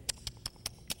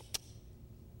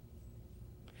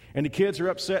 And the kids are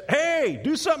upset. Hey,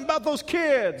 do something about those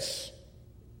kids.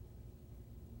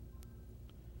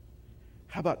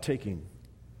 How about taking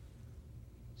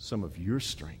some of your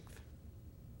strength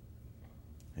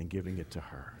and giving it to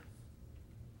her?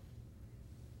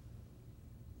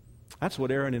 That's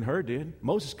what Aaron and Hur did.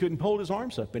 Moses couldn't hold his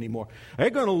arms up anymore. They're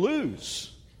going to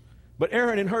lose. But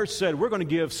Aaron and Hur said, we're going to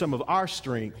give some of our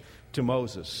strength to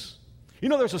Moses. You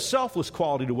know, there's a selfless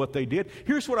quality to what they did.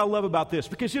 Here's what I love about this.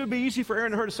 Because it would be easy for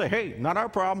Aaron and Hur to say, hey, not our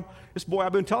problem. This boy,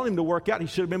 I've been telling him to work out. He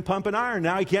should have been pumping iron.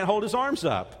 Now he can't hold his arms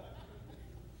up.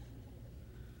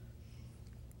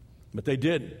 But they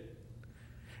did.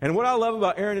 And what I love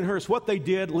about Aaron and Hur is what they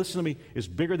did, listen to me, is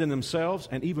bigger than themselves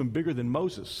and even bigger than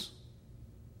Moses.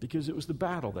 Because it was the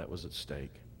battle that was at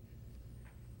stake.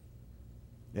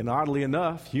 And oddly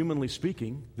enough, humanly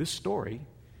speaking, this story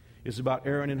is about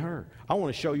Aaron and Hur. I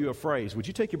want to show you a phrase. Would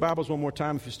you take your Bibles one more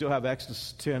time if you still have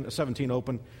Exodus 17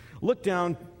 open? Look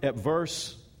down at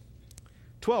verse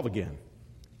 12 again.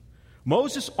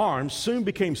 Moses' arms soon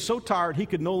became so tired he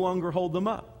could no longer hold them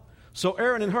up. So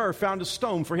Aaron and Hur found a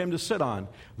stone for him to sit on.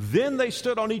 Then they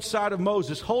stood on each side of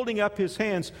Moses, holding up his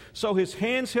hands, so his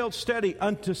hands held steady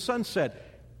unto sunset.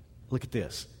 Look at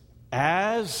this.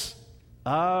 As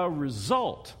a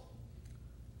result,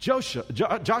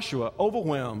 Joshua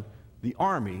overwhelmed the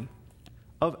army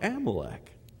of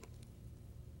Amalek.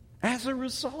 As a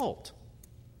result.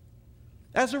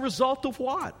 As a result of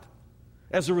what?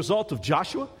 As a result of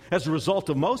Joshua? As a result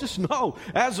of Moses? No.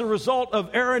 As a result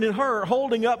of Aaron and Hur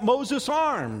holding up Moses'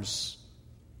 arms.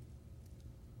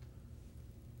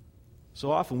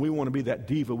 So often we want to be that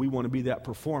diva. We want to be that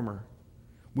performer.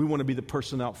 We want to be the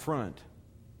person out front.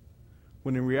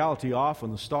 when in reality,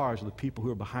 often the stars are the people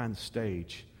who are behind the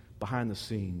stage, behind the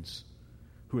scenes,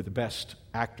 who are the best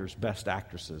actors, best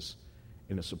actresses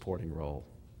in a supporting role.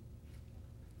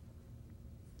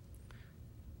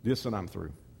 This and I'm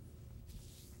through.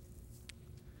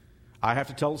 I have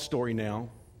to tell a story now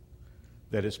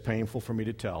that is painful for me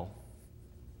to tell.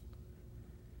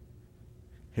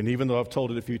 And even though I've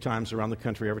told it a few times around the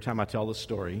country, every time I tell this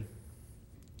story,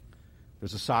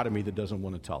 there's a side of me that doesn't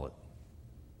want to tell it,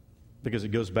 because it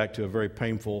goes back to a very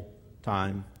painful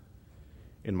time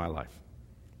in my life.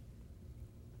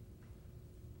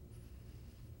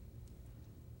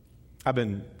 I've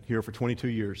been here for 22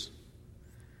 years.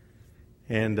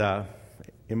 And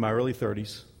in my early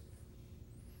 30s,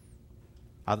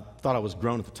 I thought I was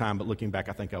grown at the time, but looking back,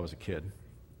 I think I was a kid.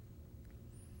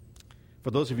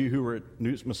 For those of you who were at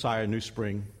Messiah New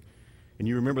Spring, and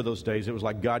you remember those days, it was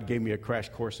like God gave me a crash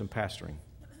course in pastoring,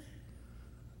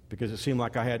 because it seemed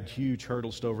like I had huge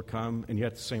hurdles to overcome, and yet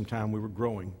at the same time we were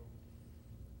growing.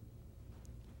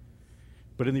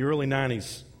 But in the early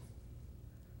 90s,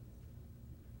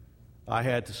 I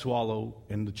had to swallow,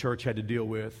 and the church had to deal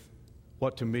with,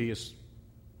 what to me is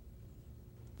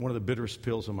one of the bitterest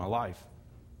pills of my life.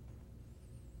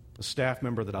 A staff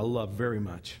member that I love very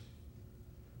much,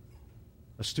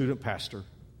 a student pastor,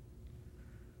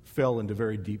 fell into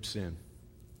very deep sin.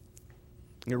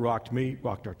 It rocked me,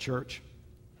 rocked our church.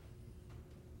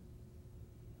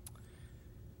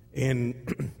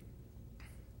 And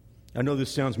I know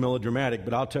this sounds melodramatic,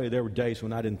 but I'll tell you, there were days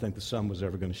when I didn't think the sun was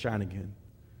ever going to shine again.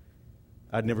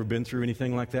 I'd never been through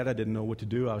anything like that. I didn't know what to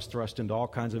do. I was thrust into all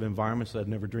kinds of environments that I'd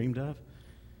never dreamed of.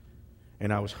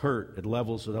 And I was hurt at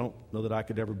levels that I don't know that I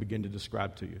could ever begin to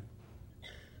describe to you.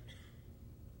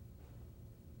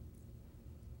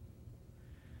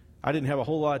 I didn't have a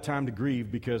whole lot of time to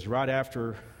grieve, because right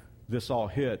after this all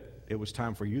hit, it was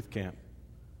time for youth camp.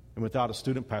 And without a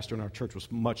student pastor, and our church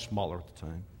was much smaller at the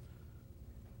time,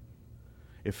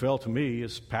 it fell to me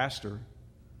as pastor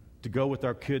to go with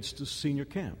our kids to senior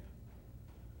camp.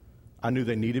 I knew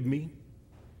they needed me,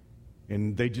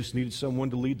 and they just needed someone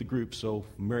to lead the group, so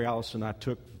Mary Alice and I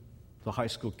took the high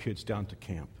school kids down to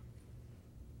camp.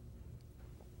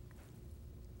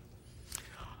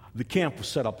 The camp was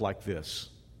set up like this.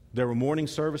 There were morning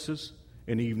services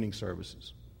and evening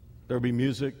services. There would be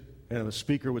music, and a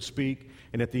speaker would speak,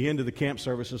 and at the end of the camp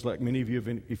services, like many of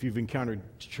you, if you've encountered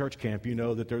church camp, you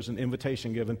know that there's an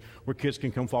invitation given where kids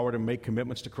can come forward and make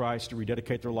commitments to Christ, to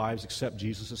rededicate their lives, accept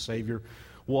Jesus as Savior,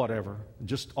 whatever.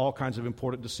 Just all kinds of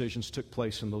important decisions took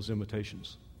place in those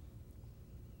invitations.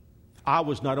 I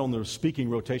was not on the speaking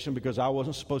rotation because I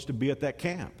wasn't supposed to be at that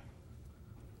camp.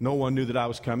 No one knew that I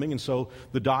was coming, and so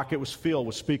the docket was filled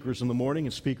with speakers in the morning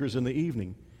and speakers in the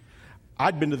evening.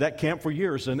 I'd been to that camp for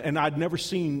years, and I'd never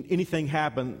seen anything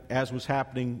happen as was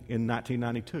happening in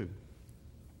 1992.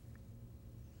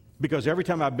 Because every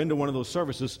time I've been to one of those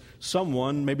services,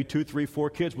 someone, maybe 2, 3,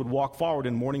 4 kids would walk forward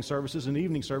in morning services and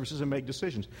evening services and make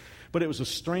decisions. But it was the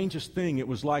strangest thing. It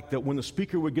was like that when the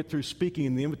speaker would get through speaking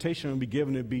and the invitation would be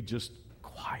given, it would be just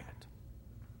quiet.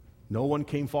 No one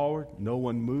came forward. No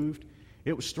one moved.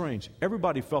 It was strange.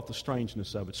 Everybody felt the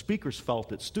strangeness of it. Speakers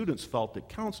felt it. Students felt it.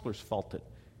 Counselors felt it.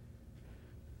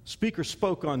 Speaker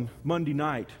spoke on Monday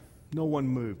night. No one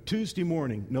moved. Tuesday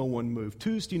morning, no one moved.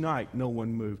 Tuesday night, no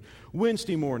one moved.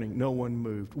 Wednesday morning, no one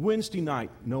moved. Wednesday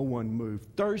night, no one moved.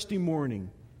 Thursday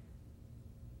morning,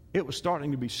 it was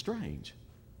starting to be strange.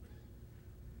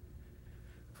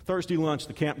 Thursday lunch,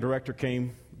 the camp director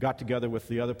came, got together with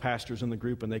the other pastors in the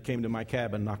group, and they came to my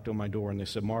cabin, knocked on my door, and they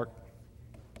said, "Mark,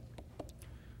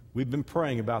 we've been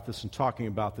praying about this and talking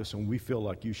about this, and we feel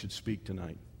like you should speak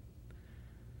tonight."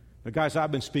 Now, guys,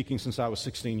 I've been speaking since I was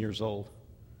 16 years old.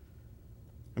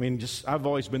 I mean, I've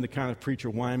always been the kind of preacher,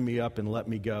 wind me up and let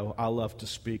me go. I love to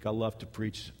speak. I love to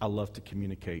preach. I love to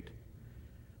communicate.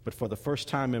 But for the first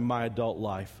time in my adult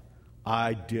life,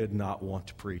 I did not want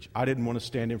to preach. I didn't want to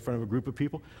stand in front of a group of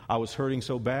people. I was hurting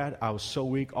so bad. I was so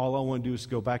weak. All I wanted to do was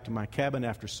go back to my cabin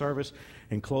after service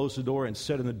and close the door and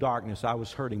sit in the darkness. I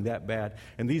was hurting that bad.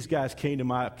 And these guys came to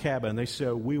my cabin and they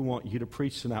said, "We want you to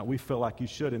preach tonight. We feel like you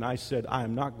should." And I said, "I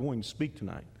am not going to speak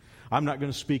tonight. I'm not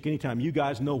going to speak anytime. You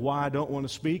guys know why I don't want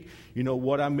to speak. You know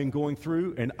what I've been going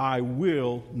through, and I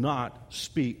will not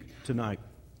speak tonight."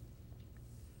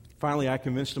 Finally, I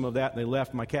convinced them of that, and they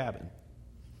left my cabin.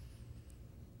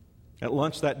 At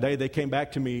lunch that day, they came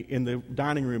back to me in the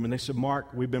dining room, and they said,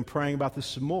 "Mark, we've been praying about this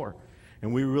some more,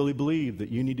 and we really believe that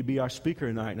you need to be our speaker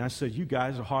tonight." And I said, "You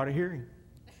guys are hard of hearing.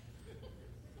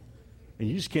 And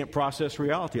you just can't process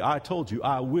reality. I told you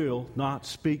I will not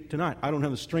speak tonight. I don't have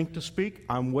the strength to speak.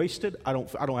 I'm wasted. I don't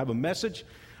have a message.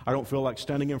 I don't feel like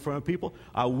standing in front of people.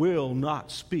 I will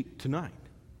not speak tonight.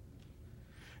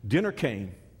 Dinner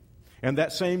came, and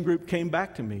that same group came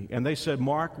back to me, and they said,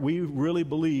 Mark, we really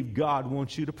believe God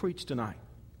wants you to preach tonight.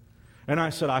 And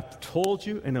I said, I've told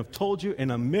you, and I've told you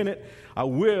in a minute, I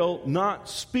will not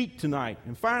speak tonight.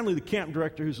 And finally, the camp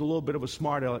director, who's a little bit of a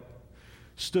smart aleck,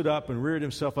 stood up and reared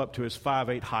himself up to his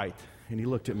 5'8" height, and he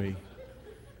looked at me. And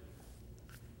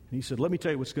he said, let me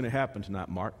tell you what's going to happen tonight,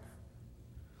 Mark.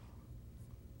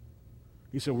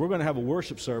 He said, we're going to have a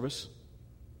worship service.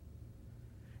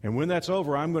 And when that's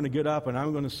over, I'm going to get up and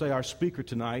I'm going to say our speaker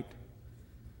tonight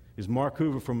is Mark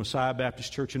Hoover from Messiah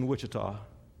Baptist Church in Wichita.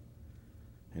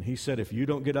 And he said, if you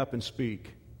don't get up and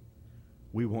speak,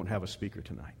 we won't have a speaker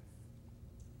tonight.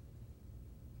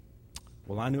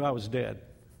 Well, I knew I was dead.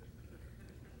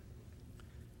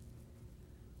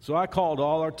 So I called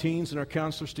all our teens and our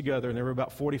counselors together, and there were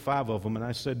about 45 of them, and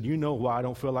I said, you know why I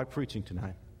don't feel like preaching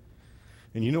tonight.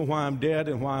 And you know why I'm dead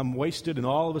and why I'm wasted, and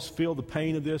all of us feel the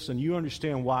pain of this, and you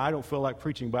understand why I don't feel like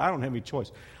preaching, but I don't have any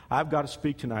choice. I've got to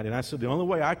speak tonight. And I said, the only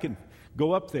way I can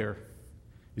go up there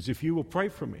is if you will pray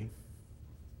for me.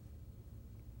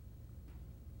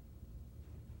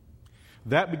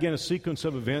 That began a sequence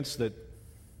of events that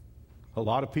a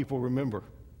lot of people remember.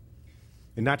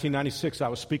 In 1996, I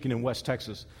was speaking in West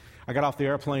Texas. I got off the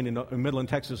airplane in Midland,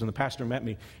 Texas, and the pastor met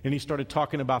me, and he started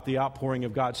talking about the outpouring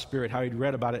of God's Spirit, how he'd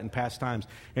read about it in past times.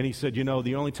 And he said, you know,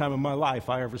 the only time in my life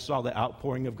I ever saw the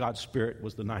outpouring of God's Spirit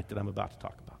was the night that I'm about to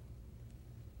talk about.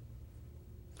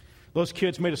 Those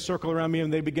kids made a circle around me,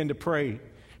 and they began to pray.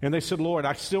 And they said, Lord,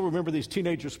 I still remember these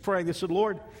teenagers praying. They said,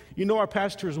 Lord, you know our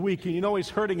pastor is weak, and you know he's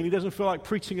hurting, and he doesn't feel like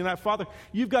preaching tonight. Father,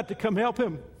 you've got to come help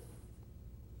him.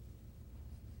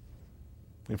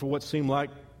 And for what seemed like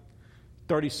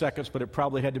 30 seconds, but it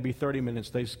probably had to be 30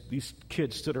 minutes, these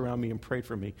kids stood around me and prayed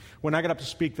for me. When I got up to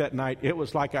speak that night, it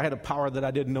was like I had a power that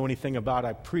I didn't know anything about.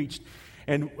 I preached.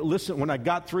 And listen, when I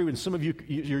got through, and some of you,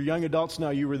 you're young adults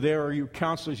now, you were there, or you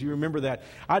counselors, you remember that.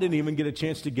 I didn't even get a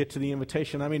chance to get to the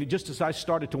invitation. I mean, just as I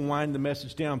started to wind the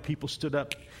message down, people stood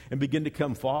up and began to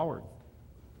come forward.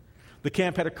 The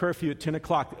camp had a curfew at 10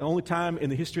 o'clock. The only time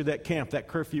in the history of that camp that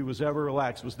curfew was ever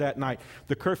relaxed was that night.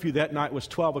 The curfew that night was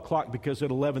 12 o'clock because at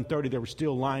 11:30 there were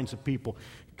still lines of people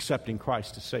accepting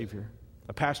Christ as Savior.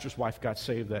 A pastor's wife got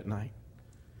saved that night.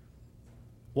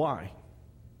 Why?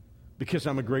 Because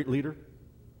I'm a great leader?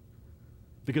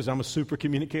 Because I'm a super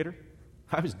communicator?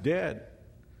 I was dead.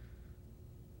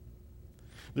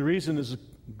 The reason is a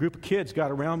group of kids got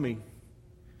around me,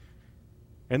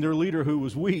 and their leader, who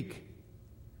was weak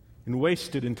and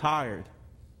wasted and tired,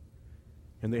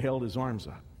 and they held his arms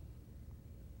up.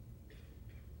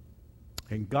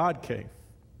 And God came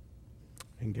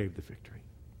and gave the victory.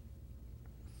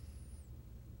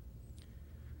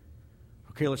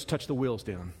 Okay, let's touch the wheels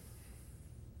down.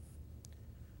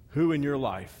 Who in your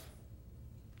life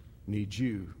needs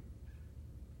you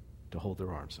to hold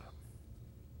their arms up?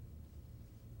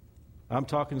 I'm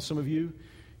talking to some of you,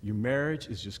 your marriage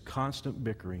is just constant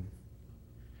bickering.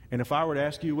 And if I were to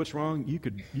ask you what's wrong, you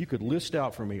could list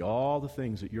out for me all the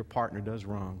things that your partner does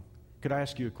wrong. Could I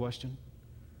ask you a question?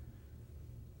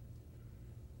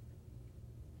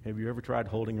 Have you ever tried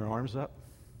holding your arms up?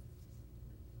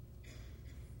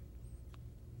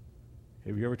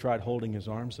 Have you ever tried holding his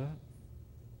arms up?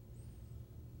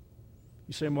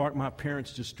 You say, Mark, my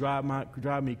parents just drive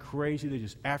me crazy. They're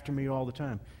just after me all the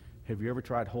time. Have you ever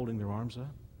tried holding their arms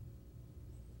up?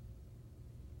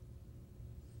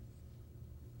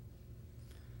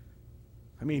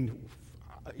 I mean,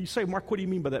 you say, Mark, what do you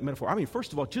mean by that metaphor? I mean,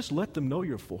 first of all, just let them know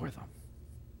you're for them.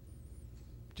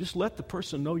 Just let the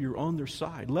person know you're on their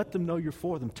side. Let them know you're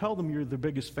for them. Tell them you're their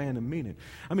biggest fan and mean it.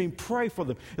 I mean, pray for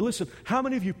them. And listen, how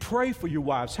many of you pray for your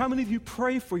wives? How many of you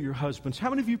pray for your husbands?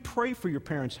 How many of you pray for your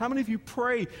parents? How many of you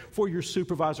pray for your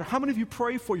supervisor? How many of you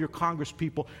pray for your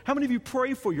congresspeople? How many of you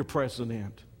pray for your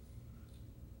president?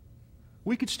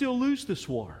 We could still lose this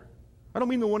war. I don't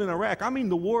mean the one in Iraq. I mean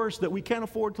the wars that we can't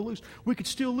afford to lose. We could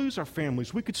still lose our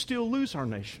families. We could still lose our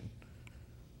nation.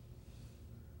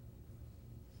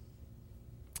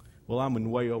 Well, I'm in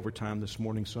way over time this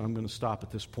morning, so I'm going to stop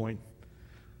at this point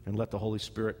and let the Holy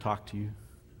Spirit talk to you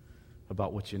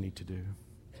about what you need to do.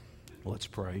 Let's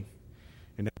pray.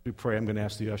 And as we pray, I'm going to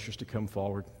ask the ushers to come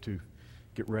forward to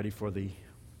get ready for the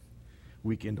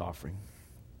weekend offering.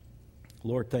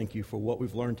 Lord, thank you for what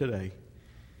we've learned today.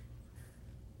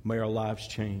 May our lives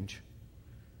change.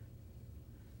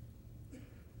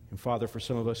 And Father, for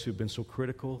some of us who've been so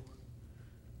critical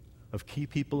of key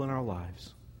people in our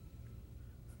lives,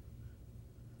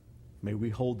 may we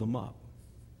hold them up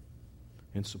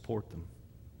and support them.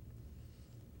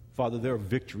 Father, there are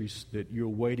victories that you're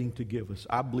waiting to give us.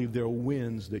 I believe there are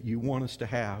wins that you want us to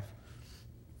have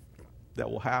that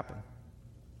will happen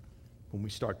when we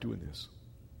start doing this.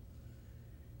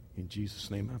 In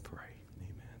Jesus' name I pray.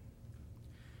 Amen.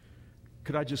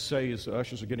 Could I just say, as the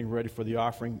ushers are getting ready for the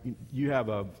offering, you have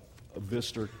a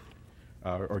visitor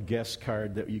or guest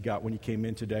card that you got when you came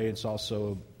in today. It's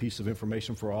also a piece of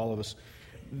information for all of us.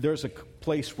 There's a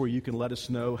place where you can let us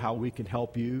know how we can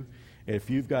help you.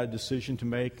 If you've got a decision to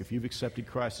make, if you've accepted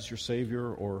Christ as your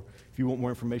Savior, or if you want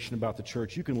more information about the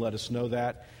church, you can let us know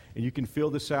that. And you can fill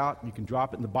this out. You can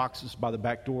drop it in the boxes by the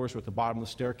back doors or at the bottom of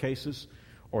the staircases,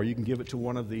 or you can give it to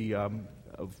one of the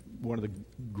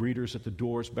greeters at the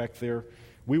doors back there.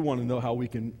 We want to know how we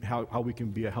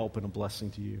can be a help and a blessing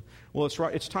to you. Well,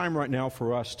 it's time right now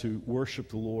for us to worship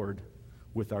the Lord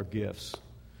with our gifts.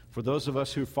 For those of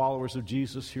us who are followers of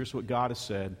Jesus, here's what God has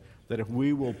said, that if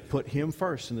we will put Him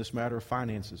first in this matter of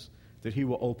finances, that He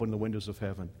will open the windows of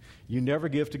heaven. You never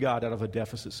give to God out of a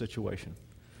deficit situation,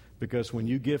 because when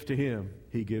you give to Him,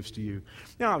 He gives to you.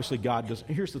 Now, obviously, God doesn't.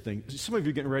 Here's the thing. Some of you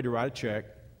are getting ready to write a check,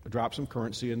 drop some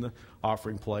currency in the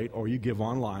offering plate, or you give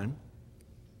online.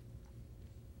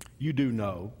 You do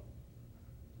know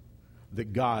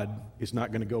that God is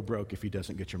not going to go broke if He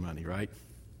doesn't get your money, right?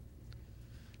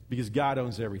 Because God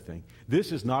owns everything.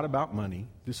 This is not about money.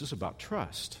 This is about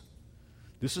trust.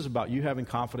 This is about you having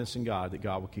confidence in God that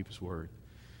God will keep His word.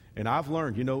 And I've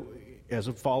learned, as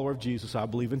a follower of Jesus, I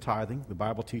believe in tithing. The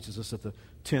Bible teaches us that the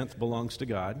 10th belongs to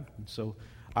God. And so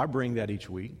I bring that each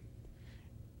week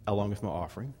along with my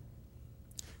offering.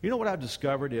 You know what I've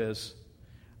discovered is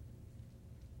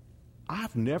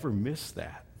I've never missed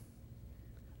that,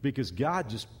 because God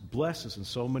just blesses in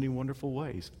so many wonderful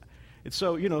ways. And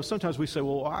so, sometimes we say,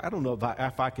 well, I don't know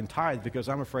if I can tithe because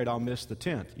I'm afraid I'll miss the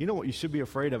 10th. You know what you should be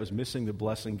afraid of is missing the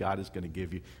blessing God is going to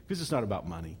give you, because it's not about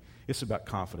money. It's about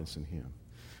confidence in Him.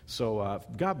 So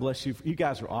God bless you. You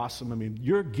guys are awesome. I mean,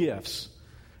 your gifts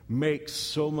make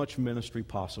so much ministry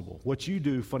possible. What you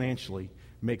do financially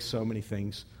makes so many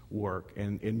things work,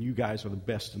 and you guys are the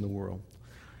best in the world.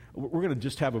 We're going to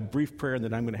just have a brief prayer, and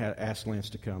then I'm going to ask Lance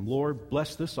to come. Lord,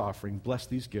 bless this offering. Bless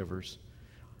these givers.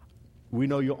 We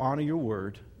know you'll honor your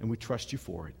word, and we trust you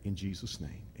for it. In Jesus'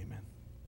 name.